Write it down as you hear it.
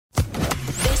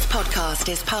podcast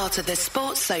is part of the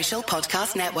Sports Social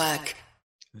Podcast Network.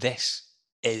 This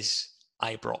is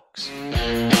Ibrox.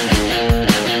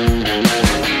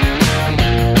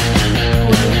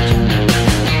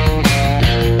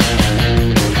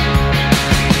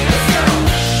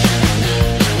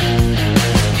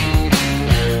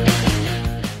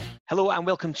 Hello and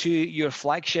welcome to your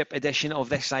flagship edition of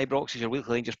This Ibrox, is your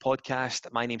weekly Rangers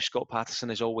podcast. My name's Scott Patterson.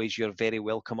 As always, you're very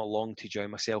welcome along to join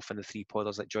myself and the three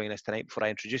podders that join us tonight. Before I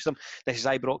introduce them, This is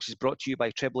Ibrox is brought to you by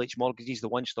Triple H Mortgages, the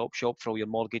one-stop shop for all your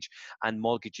mortgage and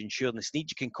mortgage insurance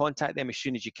needs. You can contact them as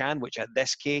soon as you can, which at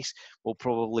this case will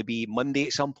probably be Monday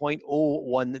at some point.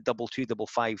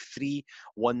 0122553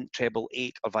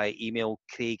 1888 or via email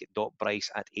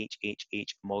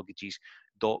craig.bryce@hhhmortgages.com.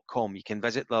 You can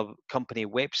visit the company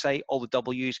website, all the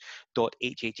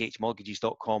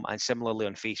W's.hhhmortgages.com, and similarly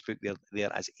on Facebook, they're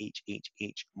there as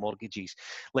HHH Mortgages.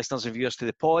 Listeners and viewers to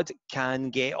the pod can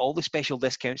get all the special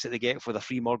discounts that they get for the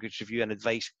free mortgage review and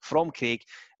advice from Craig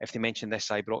if they mention This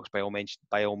Ibrox. By all means,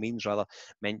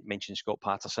 mention Scott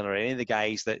Patterson or any of the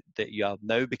guys that you are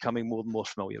now becoming more and more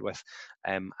familiar with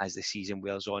as the season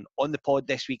wears on. On the pod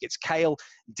this week, it's Kyle,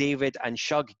 David, and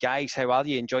Shug. Guys, how are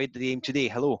you? Enjoyed the game today?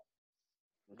 Hello.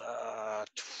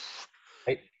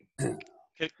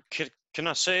 Can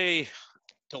I say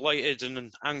delighted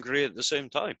and angry at the same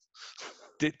time?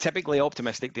 Typically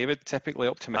optimistic, David. Typically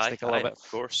optimistic. I love it.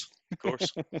 Of course.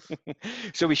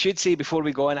 So we should say before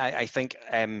we go on, I think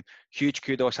huge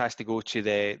kudos has to go to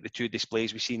the two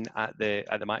displays we've seen at the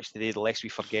match today. The less we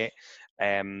forget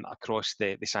across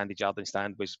the Sandy Jardine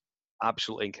stand was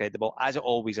absolutely incredible, as it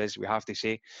always is, we have to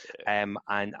say. And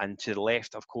to the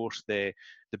left, of course, the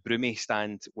Broomy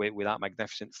stand with that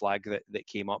magnificent flag that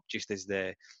came up just as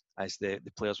the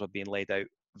players were being led out.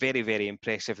 Very, very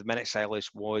impressive. The minute silence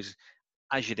was,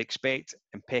 as you'd expect,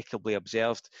 impeccably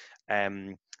observed.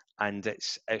 And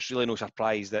it's really no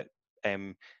surprise that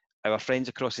our friends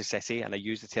across the city, and I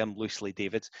use the term loosely,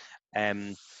 David,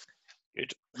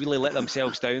 really let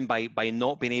themselves down by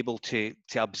not being able to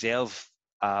observe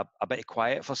a bit of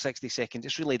quiet for 60 seconds.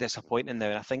 It's really disappointing now,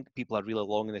 and I think people are really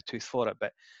long in the tooth for it,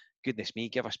 but goodness me,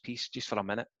 give us peace just for a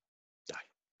minute.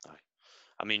 Aye.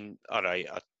 I mean, all right,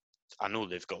 I know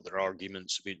they've got their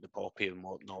arguments about the poppy and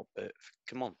whatnot, but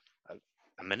come on,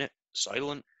 a minute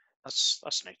silent, that's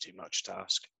not too much to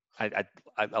ask.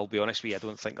 I'll be honest with you, I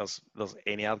don't think there's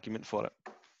any argument for it,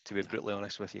 to be brutally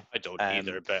honest with you. I don't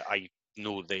either, but I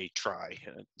know they try.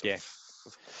 Yeah.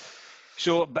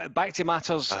 So back to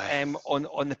matters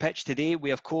on the pitch today.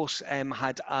 We of course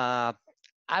had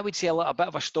I would say a bit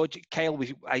of a stodgy. Kyle,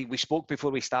 we spoke before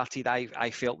we started.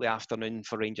 I felt the afternoon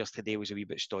for Rangers today was a wee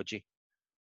bit stodgy.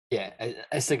 Yeah,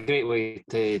 it's a great way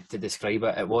to describe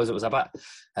it. It was a bit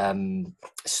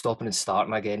stopping and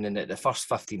starting again, and the first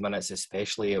 15 minutes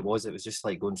especially, it was just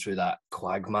like going through that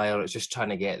quagmire. It was just trying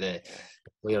to get the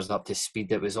players up to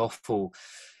speed. It was awful.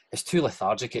 It's too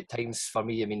lethargic at times for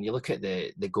me. I mean, you look at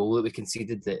the goal that we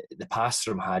conceded, the pass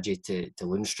from Hagi to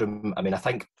Lundstrom. I mean, I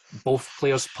think both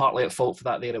players partly at fault for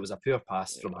that there. It was a poor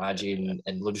pass from Hagi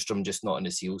and Lundstrom just not in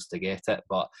the seals to get it.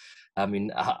 But, I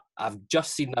mean, I've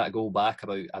just seen that goal back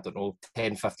about,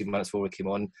 10, 15 minutes before we came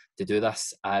on to do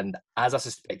this. And as I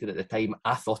suspected at the time,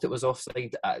 I thought it was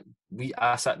offside. I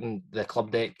sat in the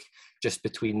club deck just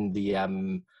between the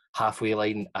halfway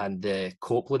line and the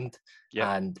Copeland,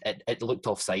 and it looked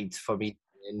offside for me.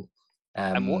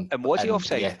 And was he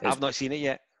offside? Yeah, I've not seen it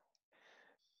yet.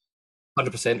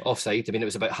 100% offside. I mean, it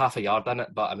was about half a yard in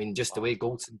it, but I mean, just the way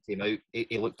Goldson came out,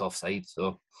 he looked offside.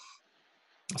 So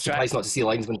I'm surprised not to see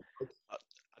linesman.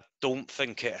 I don't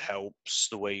think it helps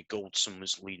the way Goldson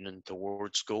was leaning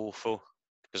towards Golfo,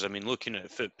 because I mean, looking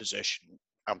at foot position,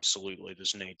 absolutely,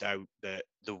 there's no doubt that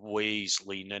the way he's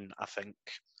leaning, I think,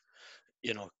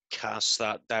 casts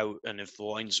that doubt. And if the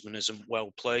linesman isn't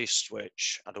well placed,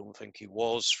 which I don't think he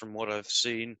was from what I've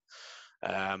seen,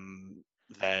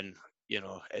 then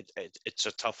it's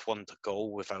a tough one to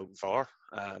call without VAR,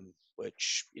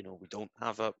 which we don't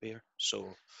have up here.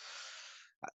 So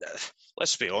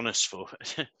let's be honest, though,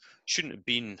 it shouldn't have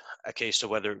been a case of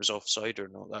whether it was offside or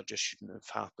not. That just shouldn't have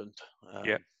happened.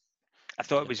 I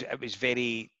thought it was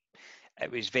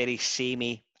very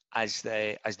samey as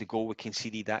the goal we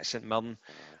conceded at St Mirren.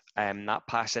 That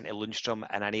pass into Lundstrom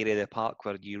in an area of the park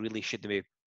where you really shouldn't be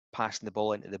passing the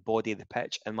ball into the body of the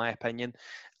pitch, in my opinion,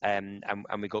 and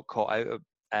we got caught out of.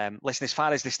 Listen, as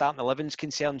far as the starting 11's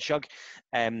concerned, Shug,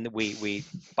 we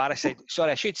Barisic.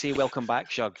 Sorry, I should say welcome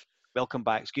back, Shug. Welcome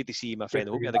back. It's good to see you, my friend.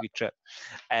 I hope you had a good trip.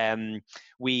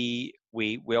 We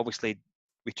obviously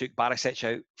took Barisic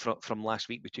out from last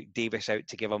week. We took Davis out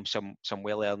to give him some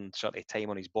well-earned sort of time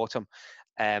on his bottom,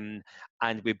 and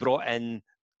we brought in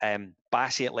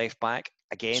Bassey at left back,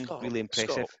 again, Scott, really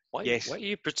impressive. Why are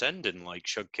you pretending like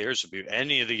Shug cares about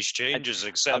any of these changes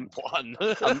except one?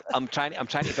 I'm trying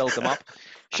to build them up.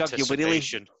 Shug,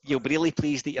 you'll be really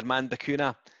pleased that your man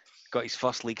Bacuna got his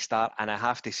first league start, and I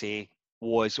have to say,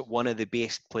 was one of the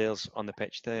best players on the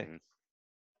pitch today.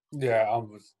 Yeah, I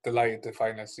was delighted to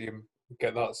finally see him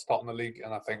get that start in the league,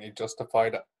 and I think he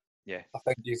justified it. Yeah, I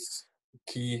think he's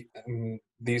key in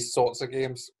these sorts of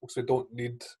games, because we don't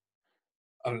need.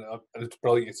 And it's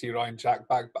brilliant to see Ryan Jack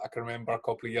back, but I can remember a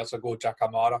couple of years ago, Jack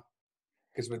Amara,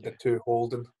 because with the two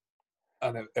holding,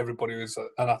 and everybody was,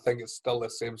 and I think it's still the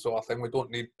same sort of thing. We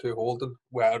don't need two holding.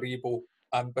 We're Aribo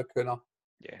and Bacuna.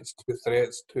 yeah, It's two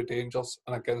threats, two dangers,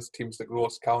 and against teams like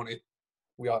Ross County,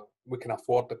 we can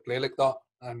afford to play like that.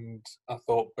 And I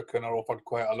thought Bacuna offered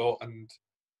quite a lot, and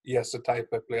he is the type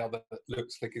of player that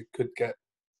looks like he could get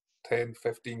 10,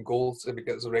 15 goals if he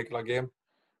gets a regular game.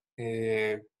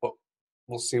 But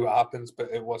we'll see what happens.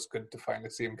 But it was good to finally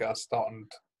see him get a start,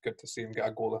 and good to see him get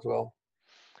a goal as well.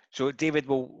 So, David,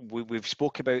 we've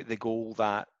spoke about the goal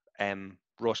that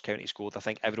Ross County scored. I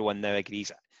think everyone now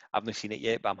agrees. I've not seen it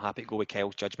yet, but I'm happy to go with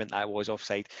Kyle's judgment that it was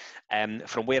offside.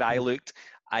 From where I looked,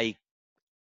 I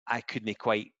couldn't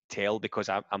quite tell, because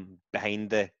I'm behind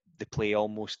the play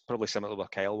almost, probably similar to where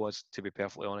Kyle was, to be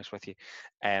perfectly honest with you.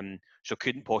 So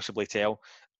couldn't possibly tell.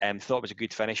 Thought it was a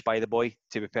good finish by the boy,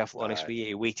 to be perfectly honest with you.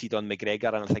 He waited on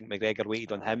McGregor, and I think McGregor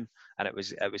waited on him, and it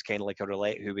was kind of like a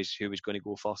roulette who was going to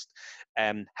go first.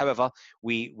 However,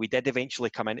 we did eventually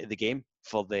come into the game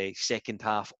for the second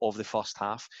half of the first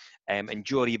half, and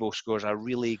Joe Aribo scores a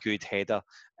really good header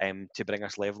to bring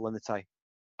us level in the tie.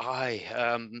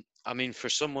 Aye, I mean, for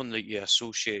someone that you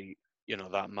associate,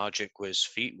 that magic with his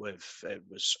feet with, it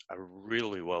was a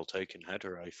really well taken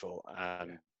header, I thought.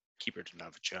 Keeper didn't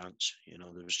have a chance.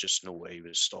 There was just no way he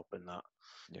was stopping that.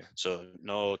 Yeah. So,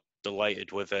 no,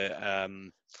 delighted with it.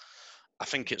 I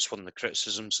think it's one of the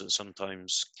criticisms that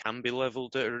sometimes can be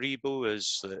levelled at Aribo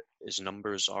is that his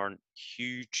numbers aren't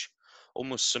huge.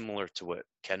 Almost similar to what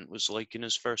Kent was like in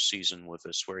his first season with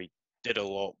us, where he did a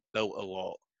lot, built a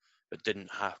lot, but didn't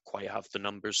quite have the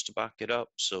numbers to back it up.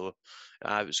 So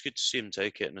it was good to see him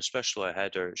take it, and especially a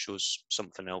header. It shows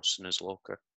something else in his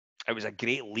locker. It was a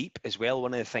great leap as well.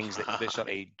 One of the things that sort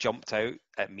of jumped out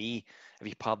at me, if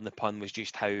you pardon the pun, was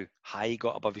just how high he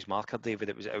got above his marker, David.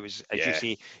 It was as you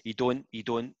say, you don't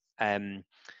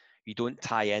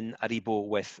tie in Aribo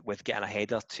with getting a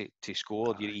header to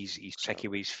score. He's tricky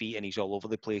with his feet, and he's all over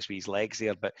the place with his legs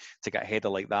there. But to get a header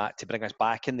like that to bring us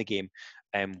back in the game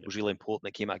was really important.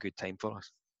 It came at a good time for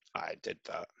us. I did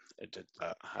that.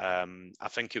 I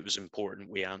think it was important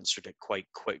we answered it quite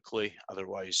quickly.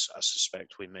 Otherwise, I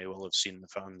suspect we may well have seen the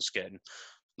fans getting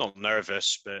not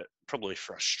nervous, but probably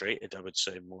frustrated, I would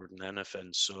say, more than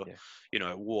anything. So,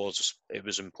 it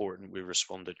was important we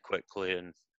responded quickly,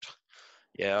 and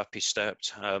up he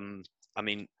stepped. I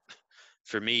mean,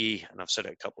 for me, and I've said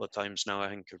it a couple of times now, I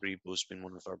think Aribo's been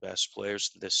one of our best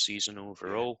players this season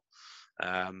overall.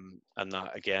 And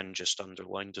that, again, just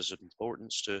underlined his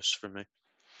importance to us for me.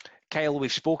 Kyle,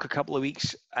 we've spoke a couple of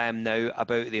weeks now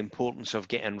about the importance of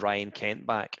getting Ryan Kent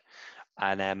back.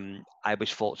 And I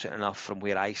was fortunate enough from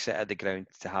where I sit at the ground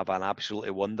to have an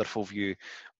absolutely wonderful view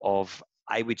of,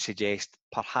 I would suggest,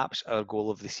 perhaps our goal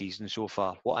of the season so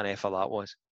far. What an effort that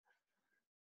was.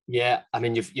 Yeah, I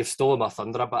mean, you've stolen my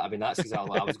thunder a bit. I mean, that's exactly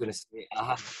what I was going to say.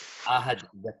 I had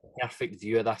the perfect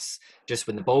view of this just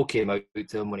when the ball came out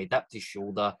to him, when he dipped his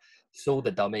shoulder, sold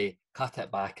the dummy, cut it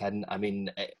back in. I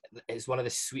mean, it's one of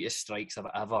the sweetest strikes I've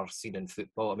ever seen in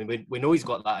football. I mean, we know he's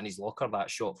got that in his locker, that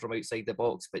shot from outside the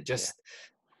box, but just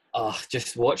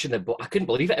watching the ball, I couldn't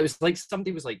believe it. It was like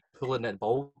somebody was like pulling the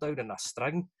ball down in a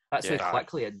string. That's how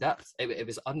quickly it dipped. It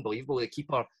was unbelievable. The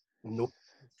keeper,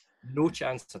 no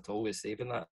chance at all of saving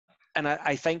that. And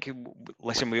I think,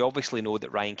 listen, we obviously know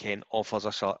that Ryan Kent offers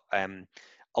us a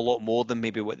lot more than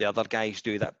maybe what the other guys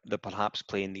do that perhaps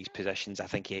play in these positions. I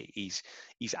think he's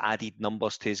added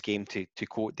numbers to his game, to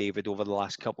quote David, over the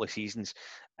last couple of seasons.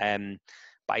 But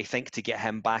I think to get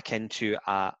him back into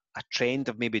a trend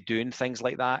of maybe doing things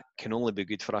like that can only be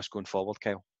good for us going forward,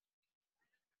 Kyle.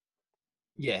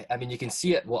 Yeah, I mean, you can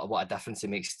see it, what a difference it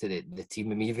makes to the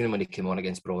team. I mean, even when he came on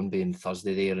against Brøndby on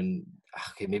Thursday there, and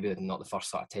maybe not the first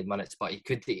sort of 10 minutes, but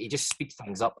he just speeds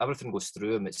things up. Everything goes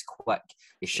through him. It's quick.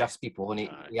 He shifts people on.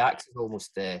 He acts as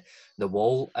almost the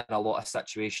wall in a lot of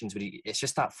situations where it's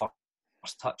just that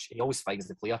first touch. He always finds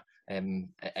the player, and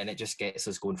it just gets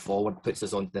us going forward, puts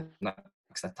us on the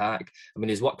next attack. I mean,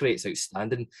 his work rate's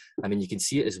outstanding. I mean, you can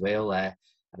see it as well.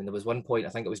 I mean, there was one point, I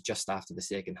think it was just after the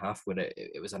second half, where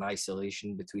it was an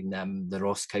isolation between the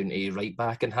Ross County right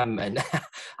back and him. And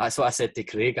that's what I said to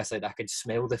Craig. I said, I could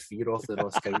smell the fear off the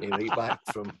Ross County right back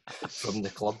from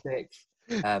the club deck.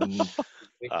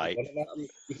 Aye.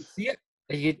 You can see it.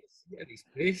 You can see it in his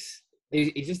face.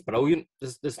 He's just brilliant.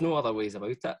 There's no other ways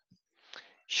about it.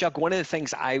 Shug, one of the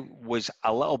things I was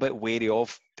a little bit wary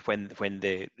of when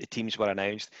the teams were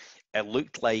announced, it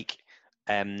looked like,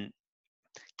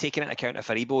 taking into account if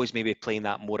Aribo is maybe playing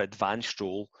that more advanced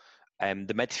role,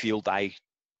 the midfield,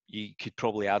 you could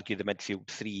probably argue the midfield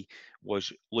three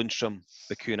was Lundstram,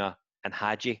 Bacuna and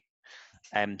Hagi,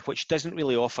 which doesn't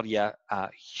really offer you a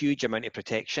huge amount of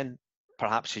protection.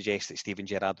 Perhaps suggests that Steven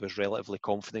Gerrard was relatively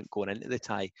confident going into the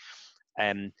tie.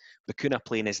 Bacuna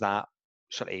playing as that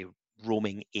sort of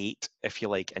roaming 8, if you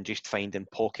like, and just finding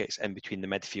pockets in between the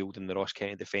midfield and the Ross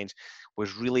County defence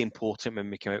was really important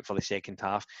when we came out for the second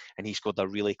half, and he scored a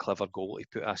really clever goal to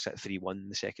put us at 3-1 in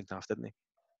the second half, didn't he?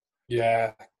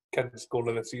 Yeah, Kent's goal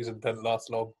of the season didn't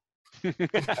last long. Can't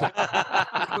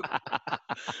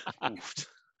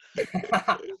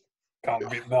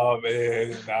beat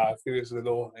that. Nah, seriously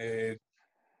though, he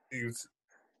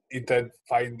did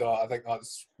find that. I think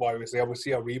that's why we see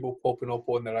Aribo popping up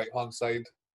on the right hand side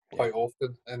quite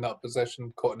often in that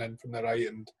position, cutting in from the right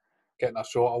and getting a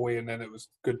shot away. And then it was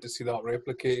good to see that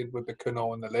replicated with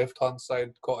Bacuna on the left hand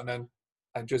side, cutting in,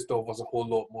 and just offers a whole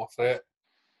lot more threat.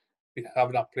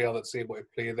 Having a player that's able to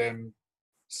play them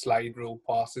slide rule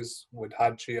passes with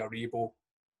Hagi, Aribo,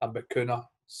 and Bacuna,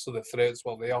 so the threats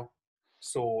were there.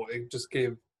 So it just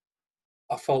gave.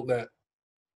 I felt that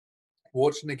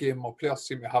watching the game, my players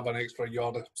seemed to have an extra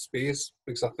yard of space,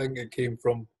 because I think it came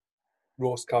from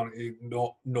Ross County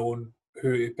not knowing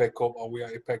who to pick up or where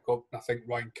to pick up. And I think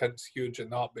Ryan Kent's huge in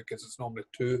that, because it's normally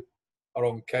 2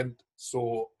 around Kent.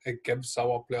 So it gives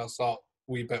our players that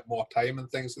wee bit more time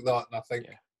and things like that. And I think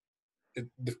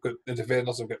the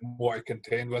defenders have got more to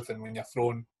contend with. And when you're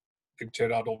thrown, I think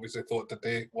Gerrard obviously thought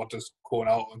today, we're just going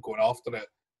out and going after it.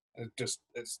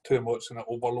 It's too much and it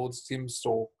overloads teams.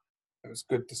 So it was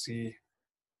good to see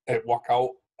it work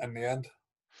out in the end.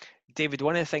 David,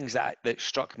 one of the things that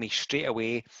struck me straight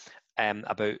away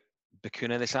about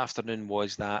Bacuna this afternoon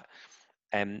was that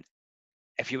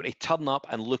if you were to turn up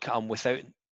and look at him without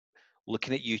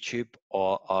looking at YouTube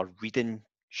or reading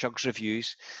Shug's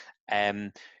reviews,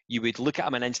 you would look at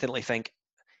him and instantly think,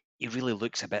 he really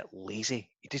looks a bit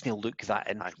lazy. He doesn't look that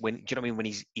do you know what I mean? When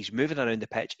he's moving around the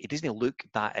pitch, he doesn't look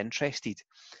that interested.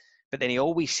 But then he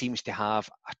always seems to have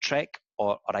a trick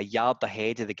or a yard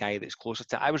ahead of the guy that's closer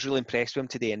to. I was really impressed with him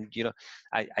today, and you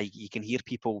can hear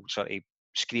people sort of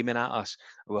screaming at us,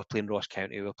 we're playing Ross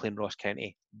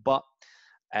County. But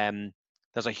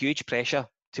there's a huge pressure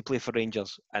to play for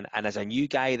Rangers, and as a new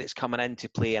guy that's coming in to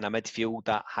play in a midfield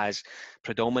that has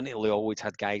predominantly always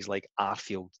had guys like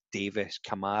Arfield, Davis,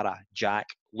 Kamara, Jack,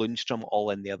 Lundstram all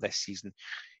in there this season,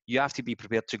 you have to be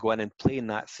prepared to go in and play in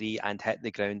that 3 and hit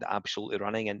the ground absolutely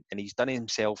running, and he's done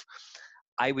himself,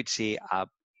 I would say, a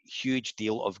huge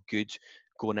deal of good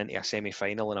going into a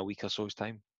semi-final in a week or so's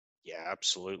time. Yeah,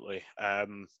 absolutely.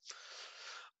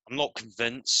 I'm not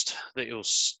convinced that he'll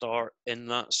start in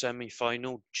that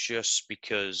semi-final, just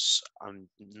because I'm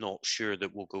not sure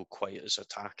that we'll go quite as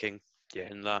attacking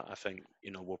in that. I think,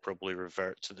 we'll probably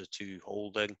revert to the 2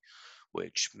 holding,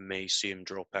 which may see him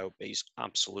drop out, but he's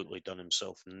absolutely done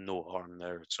himself no harm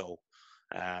there at all.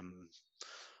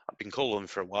 I've been calling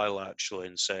for a while, actually,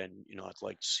 and saying, I'd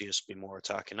like to see us be more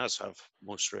attacking, as have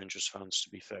most Rangers fans, to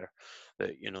be fair.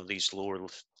 But, these lower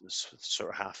sort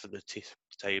of half of the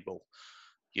table,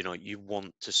 you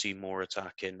want to see more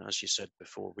attacking. As you said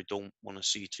before, we don't want to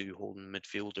see 2 holding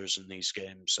midfielders in these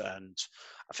games. And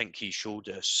I think he showed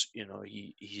us,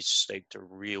 he's staked a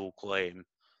real claim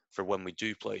for when we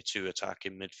do play 2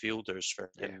 attacking midfielders, for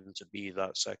him to be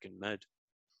that second mid.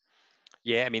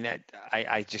 Yeah, I mean,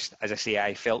 I just, as I say,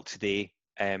 I felt today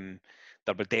there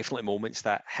were definitely moments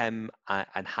that him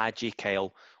and Hagi,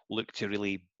 Kyle, looked to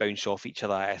really bounce off each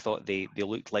other. I thought they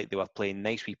looked like they were playing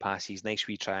nice wee passes, nice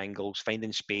wee triangles,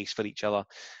 finding space for each other.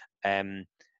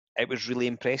 It was really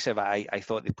impressive. I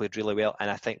thought they played really well, and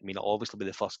I think, it'll obviously be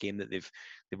the first game that they've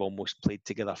almost played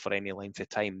together for any length of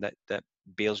time that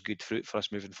bears good fruit for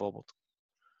us moving forward.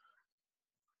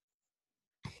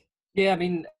 Yeah,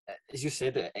 as you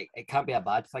said, it can't be a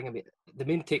bad thing. The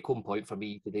main take-home point for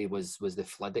me today was the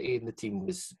fluidity in the team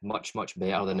was much, much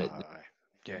better than it.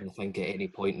 I think at any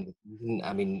point in the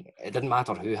season. It didn't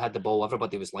matter who had the ball;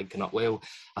 everybody was linking up well.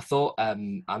 I thought I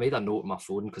made a note on my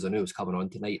phone because I knew it was coming on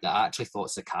tonight that I actually thought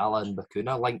Sakala and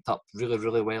Bacuna linked up really,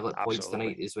 really well at points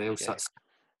tonight as well. So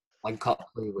link-up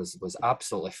play was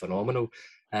absolutely phenomenal.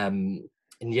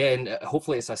 yeah, and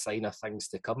hopefully it's a sign of things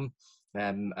to come.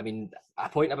 I mean, a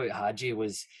point about Hadji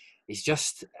was he's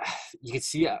just, you could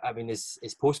see it. I mean, his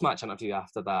post-match interview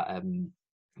after that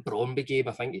Bromby game,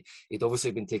 I think he'd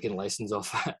obviously been taking lessons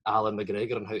off Alan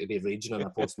McGregor on how to be raging on a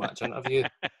post-match interview.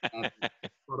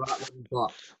 For that one,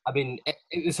 but I mean,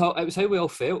 it was how we all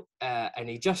felt, and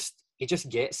he just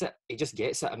gets it. He just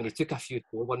gets it. I mean, he took a few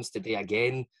poor ones today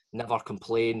again. Never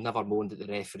complained, never moaned at the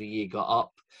referee. He got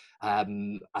up.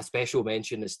 A special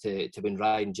mention is to when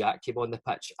Ryan Jack came on the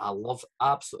pitch. I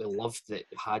absolutely loved that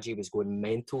Hadji was going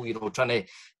mental. You know, trying to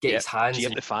get his hands. Cheer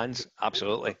the fans,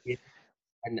 absolutely.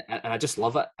 And I just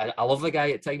love it. I love the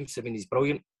guy at times. I mean, he's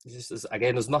brilliant.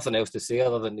 Again, there's nothing else to say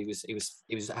other than he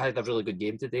had a really good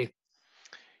game today.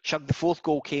 Shug, the fourth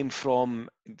goal came from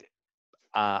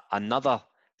another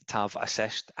Tav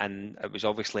assist, and it was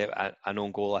obviously an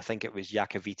own goal. I think it was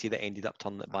Iacovitti that ended up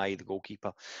turning it by the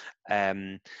goalkeeper.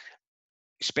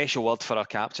 Special word for our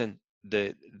captain,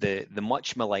 the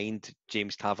much maligned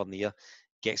James Tavernier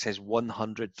gets his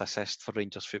 100th assist for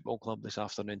Rangers Football Club this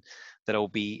afternoon. There will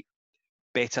be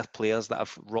better players that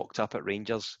have rocked up at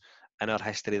Rangers in our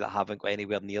history that haven't got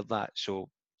anywhere near that. So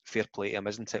fair play to him,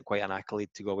 isn't it? Quite an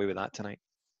accolade to go away with that tonight.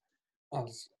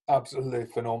 That's absolutely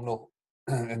phenomenal.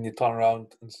 And you turn around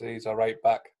and say he's a right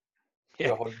back.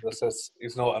 Yeah. 100 assists.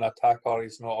 He's not an attacker.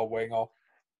 He's not a winger.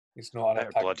 He's not an better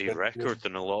attacker. bloody record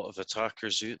than a lot of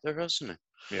attackers out there, hasn't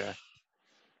he? Yeah.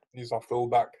 He's a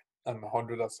fullback and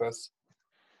 100 assists.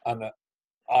 And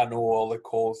I know all the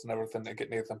calls and everything to get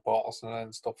Nathan Patterson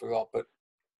and stuff like that, but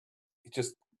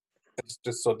it's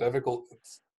just so difficult.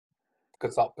 It's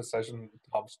because that position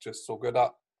Tav's just so good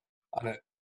at, and it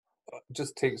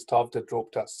just takes Tav to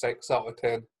drop to a 6 out of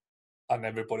 10, and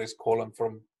everybody's calling for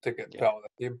him to get out of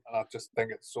the game, and I just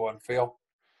think it's so unfair.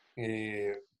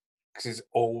 Because he's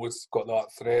always got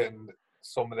that threat, and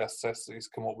some of the assists that he's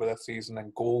come up with this season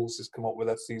and goals he's come up with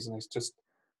this season,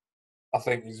 I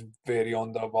think he's very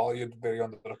undervalued, very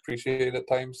underappreciated at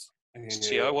times.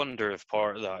 See, I wonder if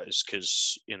part of that is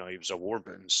because, he was a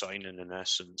Warburton signing in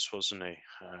essence, wasn't he?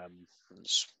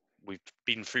 We've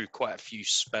been through quite a few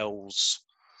spells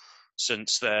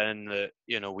since then that,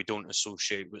 we don't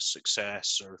associate with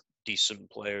success or decent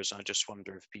players. I just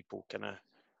wonder if people kind of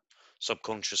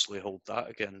subconsciously hold that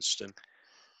against him.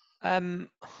 I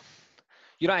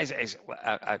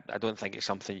don't think it's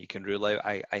something you can rule out.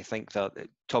 I think that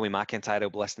Tommy McIntyre will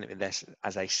be listening to this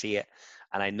as I say it,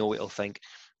 and I know he'll think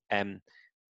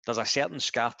there's a certain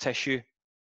scar tissue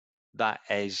that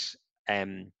is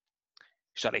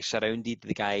sort of surrounded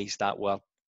the guys that were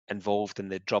involved in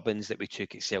the drubbings that we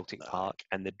took at Celtic Park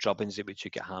and the drubbings that we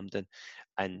took at Hampden,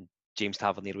 and James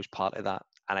Tavernier was part of that.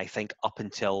 And I think up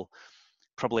until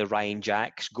probably Ryan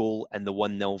Jack's goal in the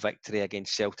 1-0 victory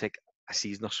against Celtic a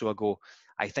season or so ago,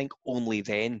 I think only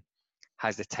then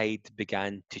has the tide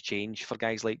began to change for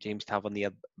guys like James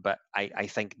Tavernier. But I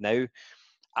think now,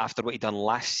 after what he done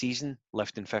last season,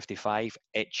 lifting 55,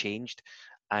 it changed.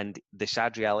 And the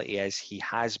sad reality is he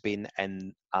has been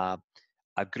in a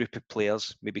group of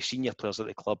players, maybe senior players at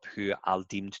the club, who are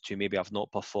deemed to maybe have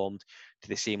not performed to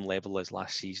the same level as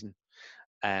last season.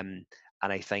 And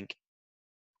I think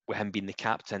with him being the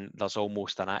captain, there's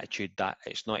almost an attitude that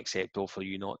it's not acceptable for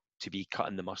you not to be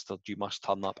cutting the mustard. You must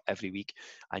turn up every week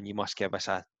and you must give us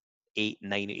a 8,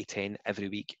 9 out of 10 every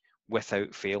week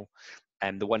without fail.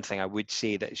 And the one thing I would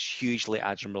say that is hugely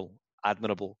admirable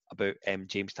about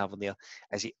James Tavernier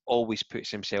is he always puts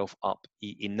himself up.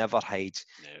 He never hides.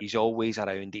 No. He's always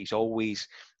around. He's always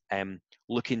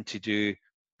looking to do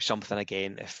something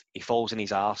again. If he falls in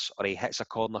his arse or he hits a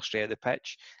corner straight at the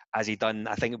pitch, as he done,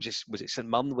 I think was it St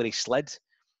Mirren where he slid?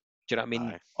 Do you know what I mean?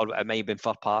 Aye. Or it might have been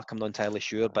Fir Park, I'm not entirely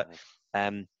sure, but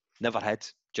never hid.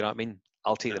 Do you know what I mean?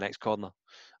 I'll take the next corner.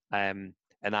 And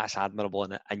that's admirable.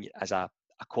 And as a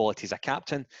quality as a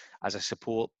captain, as a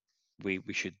support, we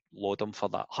should laud him for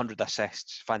that. 100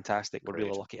 assists, fantastic. We're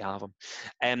really lucky to have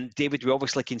him. David, we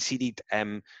obviously conceded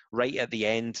right at the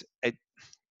end.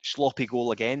 Sloppy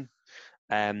goal again.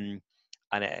 And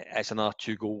it's another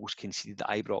 2 goals conceded at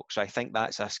Ibrox. So I think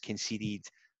that's us conceded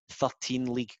 13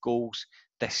 league goals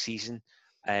this season.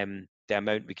 The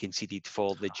amount we conceded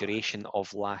for the duration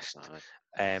of last.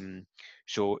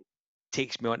 So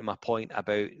takes me on to my point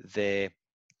about the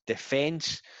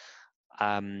defence.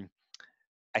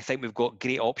 I think we've got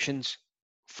great options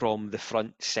from the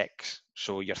front 6.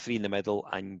 So your 3 in the middle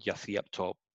and your 3 up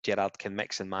top. Gerrard can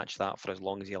mix and match that for as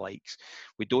long as he likes.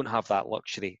 We don't have that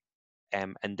luxury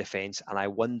in defence, and I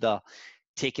wonder,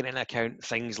 taking into account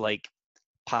things like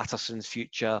Patterson's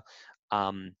future,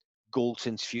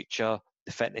 Goldson's future,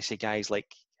 the fitness of guys like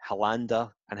Helander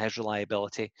and his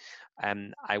reliability,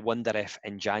 I wonder if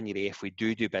in January, if we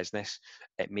do business,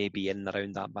 it may be in and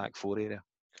around that back four area.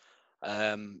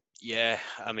 Yeah,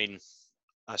 I mean,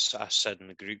 as I said in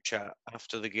the group chat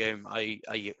after the game, I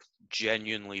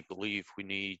genuinely believe we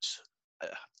need a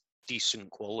decent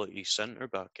quality centre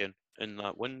back in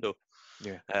that window.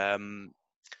 Yeah.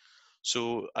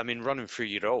 So, I mean, running through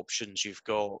your options, you've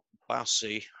got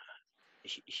Bassey.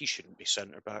 He shouldn't be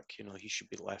centre back. You know, he should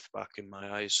be left back in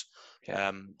my eyes.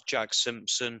 Yeah. Jack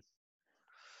Simpson,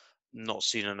 not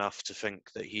seen enough to think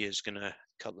that he is going to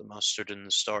cut the mustard in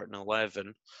the starting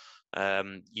 11.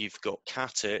 You've got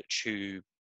Katic, who,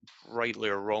 rightly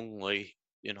or wrongly,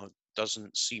 you know,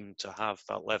 doesn't seem to have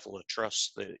that level of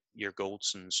trust that your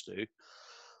Goldsons do.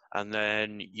 And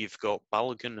then you've got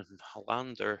Balogun and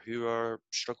Hollander, who are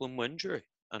struggling with injury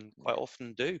and quite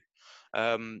often do.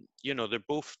 You know, they're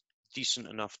both decent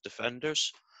enough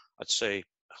defenders. I'd say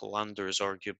Hollander is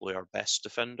arguably our best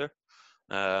defender.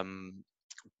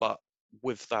 But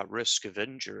with that risk of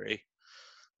injury,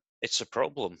 it's a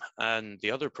problem. And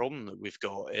the other problem that we've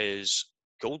got is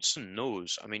Goldson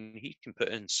knows. I mean, he can put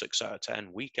in 6 out of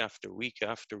 10 week after week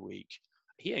after week.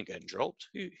 He ain't getting dropped.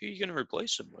 Who are you going to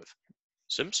replace him with?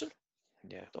 Simpson?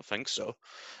 Yeah, I don't think so.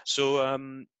 So,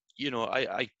 you know,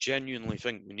 I genuinely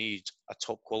think we need a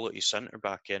top quality centre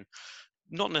back in.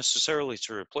 Not necessarily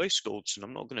to replace Goldson.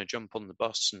 I'm not going to jump on the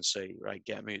bus and say, right,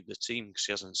 get him out of the team because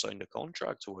he hasn't signed a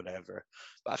contract or whatever.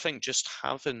 But I think just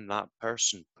having that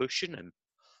person pushing him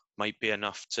might be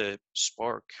enough to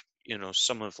spark, you know,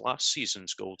 some of last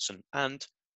season's Goldson. And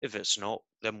if it's not,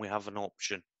 then we have an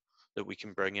option that we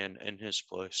can bring in his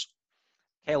place.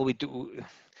 Hell, we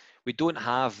don't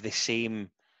have the same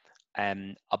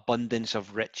abundance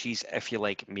of riches, if you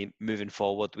like, moving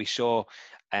forward. We saw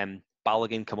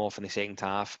Balogun come off in the second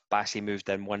half. Bassey moved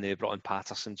in when they brought in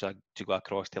Patterson to go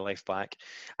across to left back.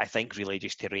 I think really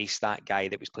just to race that guy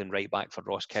that was playing right back for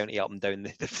Ross County up and down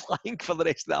the flank for the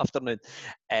rest of the afternoon.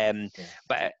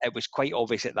 But it was quite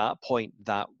obvious at that point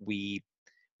that we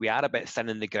are a bit thin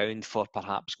in the ground for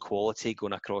perhaps quality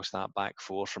going across that back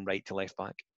four from right to left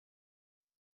back.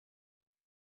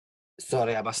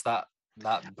 Sorry, I missed that.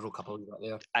 That broke up a little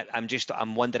bit there.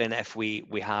 I'm wondering if we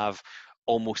have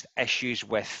almost issues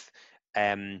with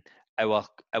our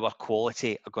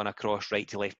quality going across right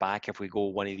to left back if we go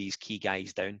one of these key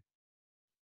guys down.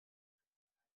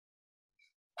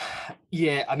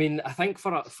 Yeah, I mean, I think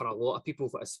for a lot of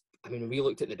people, when we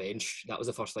looked at the bench, that was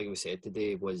the first thing we said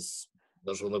today was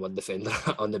there's only one defender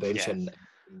on the bench and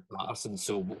Patterson.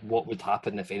 So what would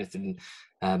happen if anything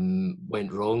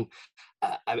went wrong?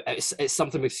 It's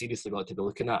something we've seriously got to be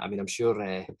looking at. I mean, I'm sure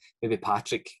maybe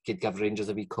Patrick could give Rangers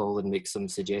a wee call and make some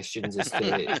suggestions as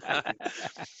to.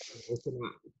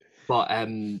 But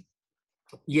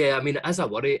yeah, I mean, as a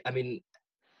worry, I mean,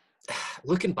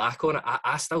 looking back on it,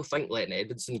 I still think letting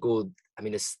Edmondson go, I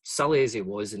mean, as silly as he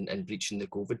was in breaching the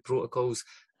COVID protocols,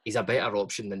 he's a better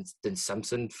option than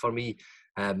Simpson for me.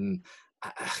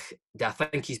 I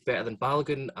think he's better than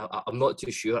Balogun. I'm not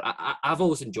too sure. I've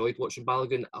always enjoyed watching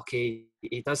Balogun. Okay,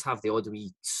 he does have the odd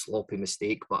wee sloppy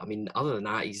mistake, but I mean, other than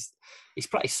that, he's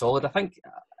pretty solid. I think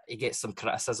he gets some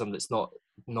criticism that's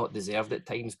not deserved at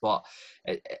times, but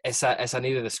it's an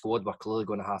area of the squad we're clearly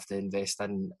going to have to invest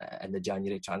in the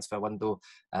January transfer window,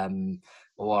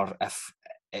 or if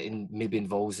it maybe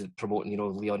involves promoting,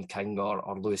 Leon King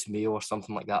or Lewis Mayo or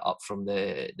something like that up from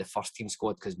the first team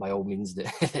squad, because by all means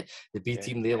the B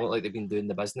team, they look like they've been doing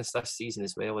the business this season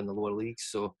as well in the lower leagues.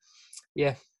 So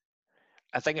yeah.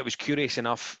 I think it was curious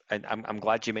enough, and I'm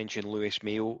glad you mentioned Lewis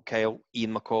Mayo, Kyle.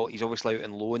 Ian McCall, he's obviously out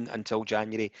on loan until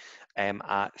January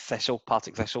at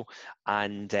Partick Thistle,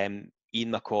 and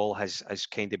Ian McCall has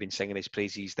kind of been singing his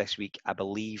praises this week. I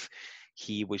believe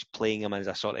he was playing him as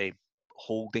a sort of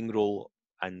holding role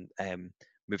and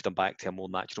moved him back to a more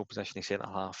natural position in centre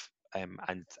half,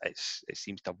 and it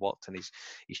seems to have worked, and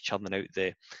he's churning out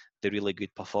the really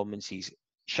good performances.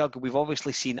 Shug, we've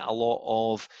obviously seen a lot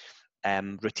of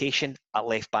rotation at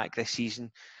left back this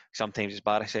season. Sometimes it's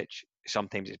Barisic,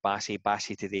 sometimes it's Bassey.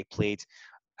 Bassey today played,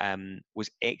 was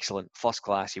excellent, first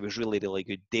class. He was really, really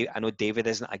good. I know David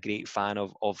isn't a great fan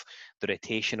of the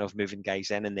rotation of moving guys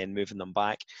in and then moving them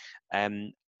back.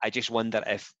 I just wonder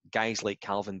if guys like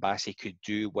Calvin Bassey could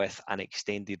do with an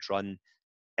extended run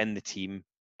in the team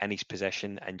in his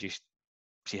position and just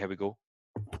see how we go.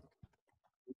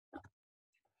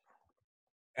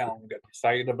 I'm getting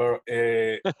excited about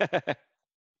it. I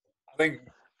think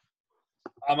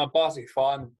I'm a Bassey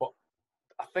fan, but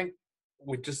I think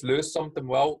we just lose something.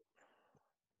 Well,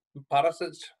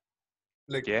 Barisic,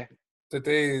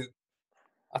 today,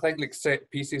 I think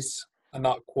set pieces and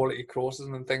that quality crosses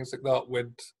and things like that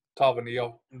with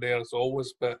Tavernier there as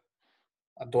always, but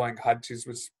I don't think Hadji's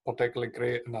was particularly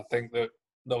great, and I think that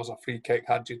there was a free kick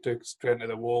Hadji took straight into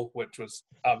the wall, which was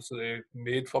absolutely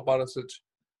made for Barisic.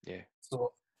 Yeah.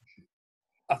 So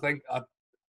I think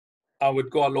I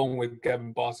would go along with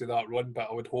giving Barsi that run, but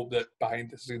I would hope that behind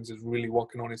the scenes is really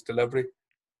working on his delivery,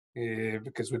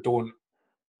 because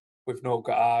we've not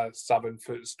got a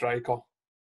 7-foot striker.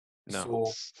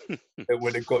 No. So it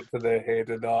would have got to the head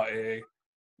of that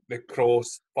the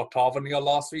cross for Tavernier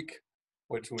last week,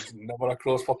 which was never a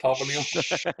cross for Tavernier.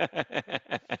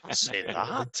 I'll say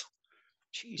that.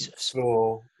 Jesus.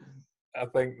 So I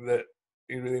think that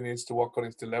he really needs to work on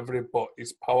his delivery, but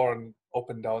his power and up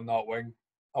and down that wing.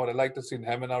 I would have liked to have seen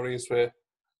him in a race with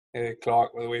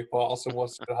Clark, with the way Patterson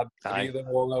was. They had three of them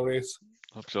all in a race.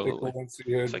 Absolutely. To go and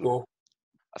see who'd go.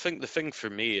 I think the thing for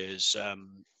me is,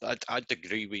 I'd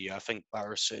agree with you. I think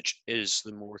Barisic is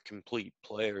the more complete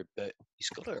player, but he's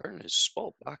got to earn his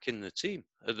spot back in the team.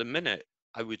 At the minute,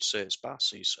 I would say it's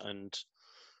Bassi's, and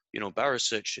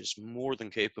Barisic is more than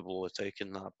capable of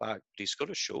taking that back. But he's got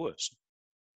to show us.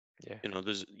 Yeah.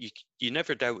 There's you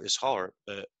never doubt his heart,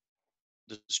 but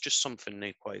there's just something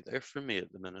not quite there for me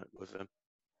at the minute with him.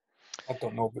 I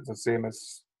don't know if it's the same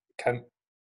as Kent,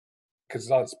 because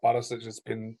that's Barisic has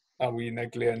been a wee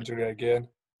niggly injury again.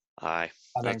 Aye,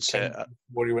 and then that's Kent, it.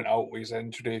 where he went out with his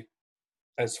injury,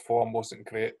 his form wasn't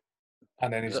great.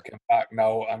 And then he's come back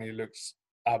now and he looks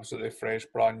absolutely fresh,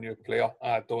 brand new player.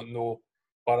 I don't know,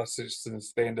 Barisic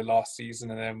since the end of last season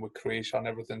and then with Croatia and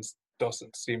everything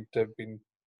doesn't seem to have been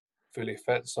fully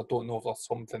fit. So I don't know if there's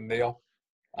something there.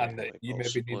 And that you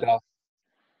maybe need a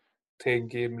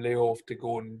 10-game layoff to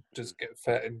go and just get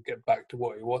fit and get back to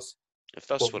what he was. If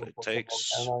that's what it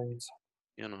takes,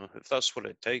 if that's what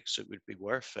it takes, it would be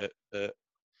worth it. But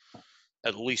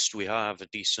at least we have a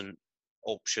decent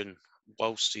option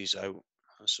whilst he's out,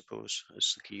 I suppose,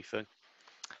 is the key thing.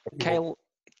 Kyle,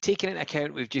 taking into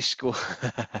account we've just scored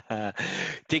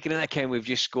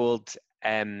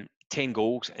 10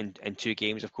 goals in 2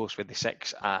 games, of course, with the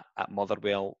 6 at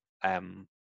Motherwell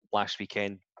last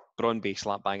weekend, Brøndby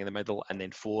slap bang in the middle, and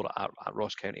then 4 at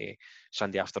Ross County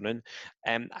Sunday afternoon.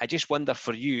 I just wonder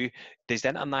for you, does the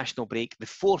international break, the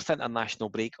 4th international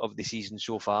break of the season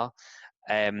so far,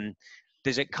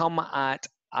 does it come at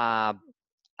a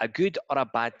good or a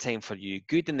bad time for you?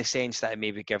 Good in the sense that it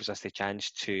maybe gives us the chance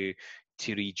to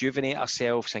rejuvenate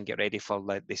ourselves and get ready for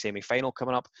the semi-final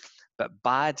coming up, but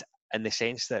bad in the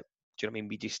sense that, do you know what I mean,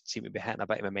 we just seem to be hitting a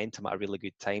bit of momentum at a really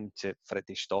good time for it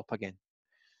to stop again.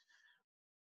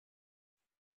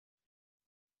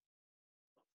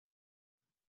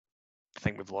 I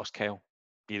think we've lost Kyle.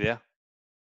 Are you there?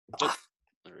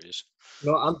 There he is.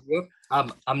 No, I'm here.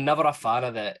 I'm never a fan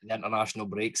of the international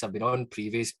breaks. I've been on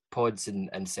previous pods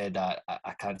and said I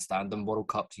can't stand them. World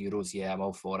Cup, Euros, yeah, I'm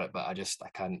all for it, but I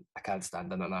can't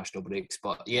stand international breaks.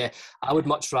 But yeah, I would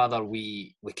much rather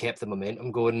we kept the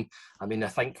momentum going. I mean, I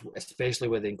think especially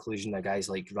with the inclusion of guys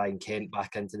like Ryan Kent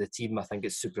back into the team, I think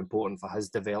it's super important for his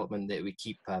development that we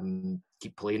keep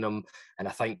playing him. And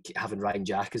I think having Ryan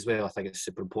Jack as well, I think it's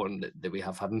super important that we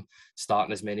have him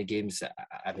starting as many games.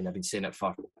 I mean, I've been saying it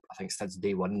for, I think, since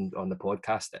day one on the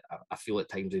podcast. I feel at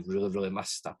times we've really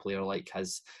missed a player like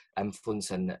his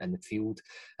influence in the field.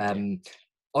 On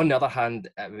the other hand,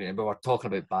 I mean, we were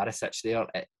talking about Barisic there.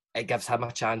 It gives him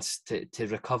a chance to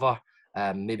recover.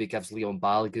 Maybe gives Leon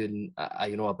Balogun a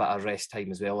bit of rest time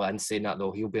as well. And saying that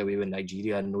though, he'll be away with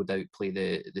Nigeria and no doubt play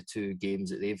the 2 games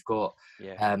that they've got.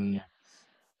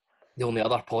 The only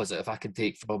other positive I can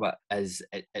take from it is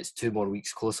it's 2 more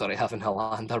weeks closer to having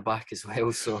Helander back as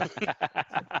well. So I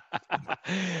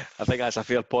think that's a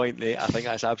fair point, mate. I think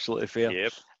that's absolutely fair.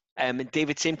 Yep.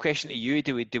 David, same question to you.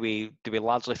 Do we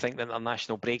largely think that the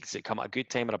international break, does it come at a good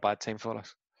time or a bad time for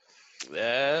us?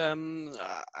 I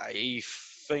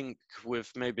think,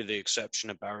 with maybe the exception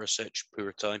of Barisic,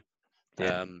 poor time.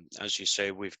 As you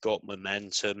say, we've got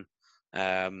momentum.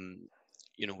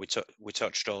 We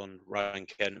touched on Ryan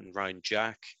Kent and Ryan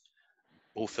Jack.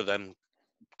 Both of them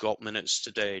got minutes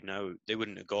today. Now, they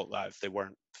wouldn't have got that if they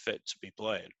weren't fit to be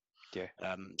playing.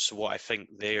 So what I think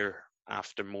they're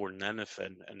after more than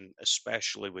anything, and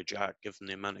especially with Jack, given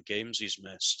the amount of games he's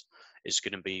missed, is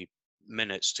going to be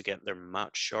minutes to get their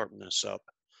match sharpness up.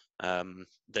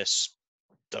 This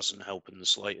doesn't help in the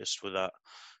slightest with that.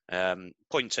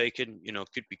 Point taken,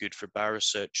 could be good for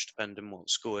Barisic, depending on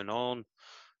what's going on.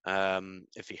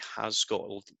 If he has got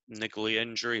a niggly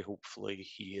injury, hopefully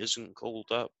he isn't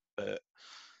called up. But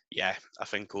yeah, I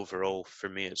think overall for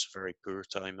me it's a very poor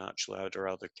time actually. I'd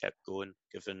rather kept going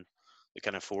given the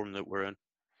kind of form that we're in.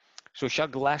 So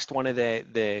Shug, the last one of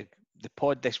the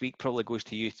pod this week probably goes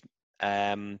to you.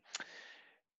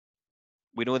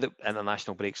 we know that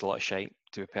international break's a lot of shite,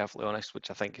 to be perfectly honest, which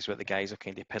I think is what the guys have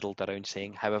kind of piddled around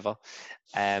saying. However,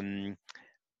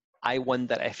 I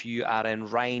wonder if you are in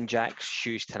Ryan Jack's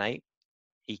shoes tonight.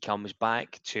 He comes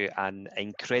back to an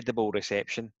incredible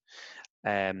reception,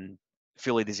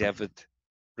 fully deserved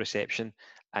reception,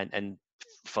 and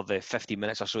for the 50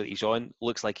 minutes or so that he's on,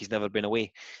 looks like he's never been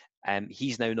away.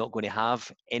 He's now not going to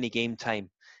have any game time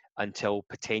until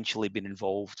potentially being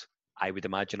involved, I would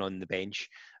imagine, on the bench,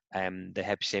 the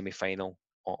Hibs semi-final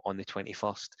on the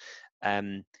 21st.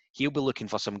 He'll be looking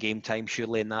for some game time,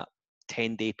 surely, in that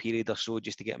 10-day period or so,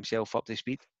 just to get himself up to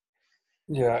speed.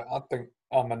 Yeah, I think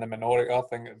I'm in the minority. I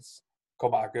think it's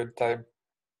come at a good time.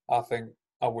 I think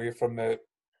away from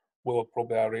we'll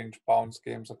probably arrange bounce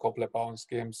games, a couple of bounce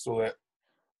games, so that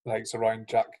like Ryan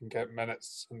Jack can get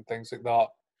minutes and things like that.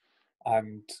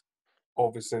 And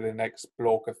obviously the next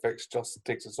block of fixtures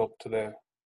takes us up to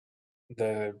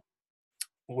the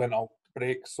winter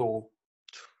break, so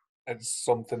it's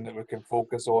something that we can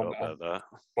focus on and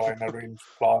try and arrange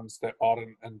plans that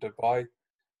aren't in Dubai.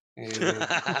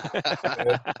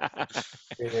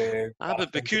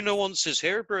 But Bacuna wants his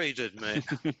hair braided, mate.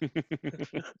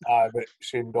 But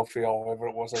Shane Duffy or whoever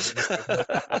it was.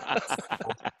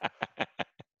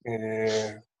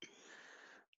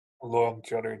 Although I'm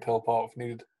sure he'd help out if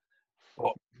needed.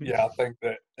 But yeah, I think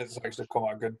that it's actually come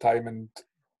at a good time, and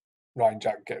Ryan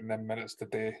Jack getting them minutes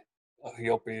today,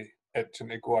 he'll be itching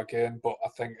to go again. But I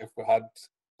think if we had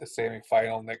the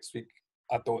semi-final next week,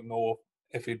 I don't know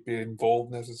if he'd be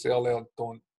involved necessarily.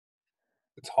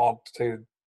 It's hard to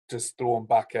just throw him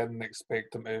back in and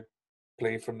expect him to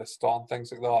play from the start and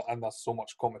things like that. And there's so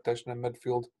much competition in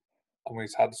midfield, and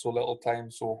he's had so little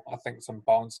time. So I think some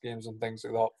bounce games and things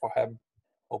like that for him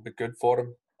will be good for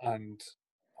him. And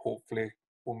hopefully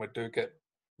when we do get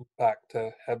back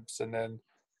to Hibs and then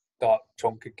that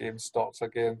chunk of games starts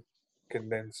again, can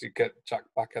then get Jack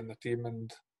back in the team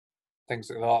and things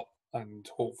like that. And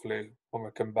hopefully when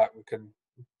we come back, we can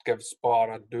give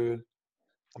Spar a do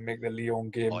and make the Lyon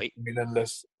game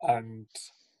meaningless. And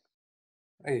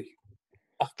hey,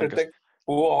 I predicted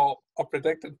for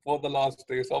the last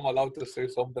day, so I'm allowed to say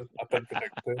something. I didn't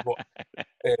predict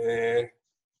it,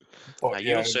 but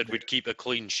you said we'd keep a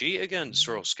clean sheet against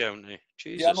Ross County.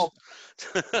 Jesus. Yeah, no,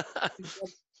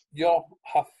 you're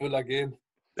half full again.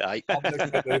 Aye. I'm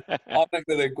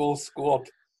thinking the goals scored.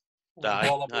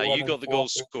 Aye, you got the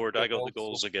goals scored. I got the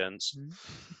goals against.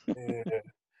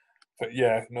 But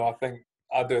yeah, no,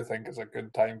 I do think it's a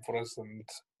good time for us, and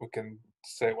we can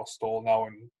set our stall now,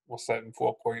 and we're sitting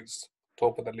 4 points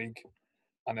top of the league,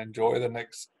 and enjoy the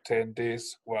next 10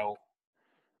 days. Well,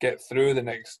 get through the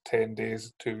next 10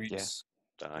 days, 2 weeks,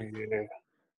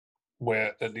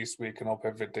 where at least waking up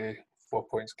every day, 4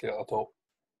 points clear at the top.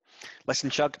 Listen,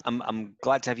 Shug, I'm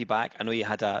glad to have you back. I know you've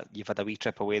had a wee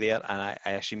trip away there, and I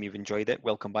assume you've enjoyed it.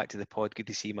 Welcome back to the pod. Good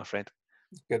to see you, my friend.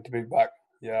 Good to be back.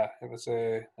 Yeah, it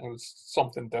was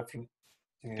something different.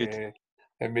 It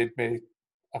made me.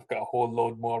 I've got a whole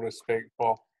load more respect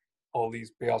for all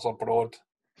these bears abroad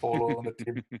following the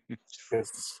team.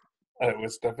 It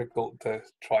was difficult to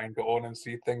try and get on and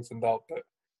see things and that, but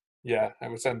yeah,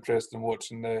 it was interesting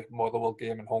watching the Motherwell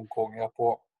game in Hong Kong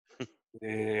airport.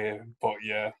 But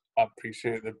yeah, I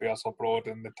appreciate the bears abroad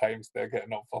and the times they're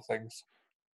getting up for things.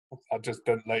 I just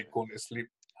didn't like going to sleep,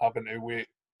 having to wait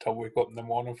till wake up in the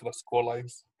morning for the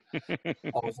scorelines.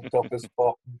 That was the toughest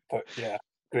part. But yeah,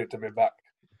 great to be back.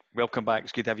 Welcome back.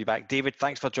 It's good to have you back. David,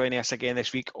 thanks for joining us again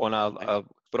this week on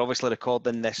we're obviously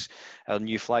recording this, our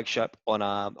new flagship on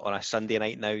a Sunday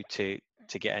night now to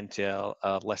get into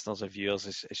our listeners and viewers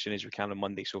as soon as we can on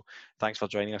Monday. So thanks for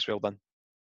joining us. Well done.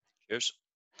 Cheers.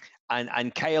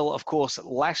 And Kyle, of course,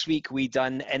 last week we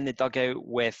done In the Dugout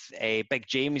with Big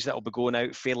James that will be going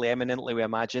out fairly imminently, we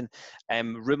imagine.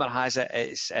 Rumour has it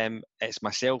it's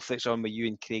myself that's on with you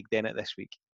and Craig Dennett this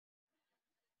week.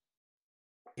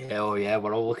 Yeah,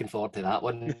 we're all looking forward to that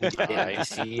one. To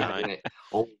see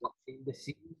all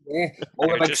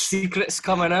the big secrets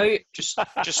coming out. Just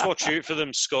watch out for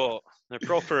them, Scott. They're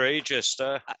proper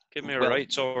ageist. Give me a right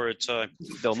torrid time.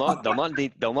 They'll not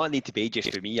need to be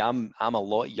ageist for me. I'm a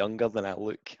lot younger than I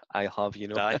look. I have,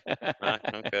 Aye,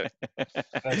 okay.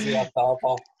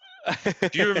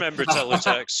 Do you remember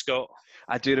teletext, Scott?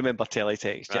 I do remember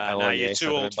teletext. You're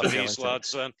too old for these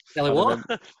lads, then.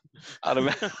 I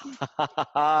remember.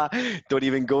 Don't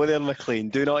even go there, McLean.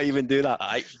 Do not even do that.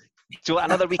 Aye. So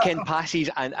another weekend passes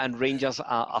and Rangers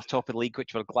are top of the league,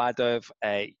 which we're glad of.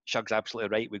 Shug's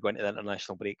absolutely right. We go into the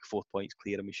international break 4 points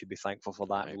clear, and we should be thankful for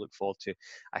that. We look forward to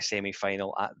a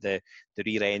semi-final at the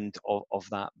rear end of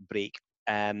that break.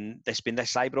 This has been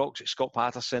This Ibrox, Scott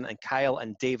Patterson and Kyle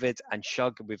and David and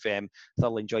Shug. We've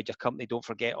thoroughly enjoyed your company. Don't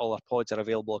forget, all our pods are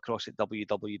available across at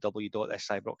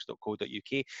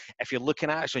www.thisibrox.co.uk. If you're looking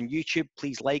at us on YouTube,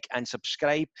 please like and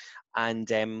subscribe,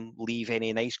 and leave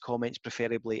any nice comments,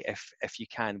 preferably if you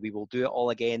can. We will do it all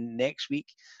again next week.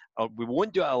 Or we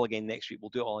won't do it all again next week. We'll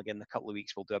do it all again in a couple of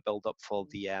weeks. We'll do a build-up for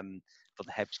the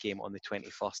Hibs game on the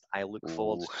 21st. I look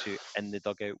forward to In the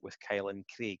Dugout with Kyle and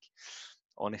Craig.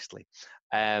 Honestly.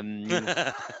 Have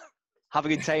a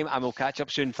good time, and we'll catch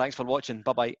up soon. Thanks for watching.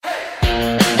 Bye-bye.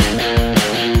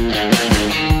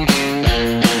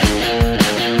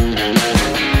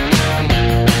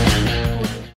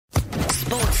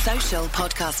 Sports Social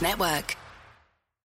Podcast Network.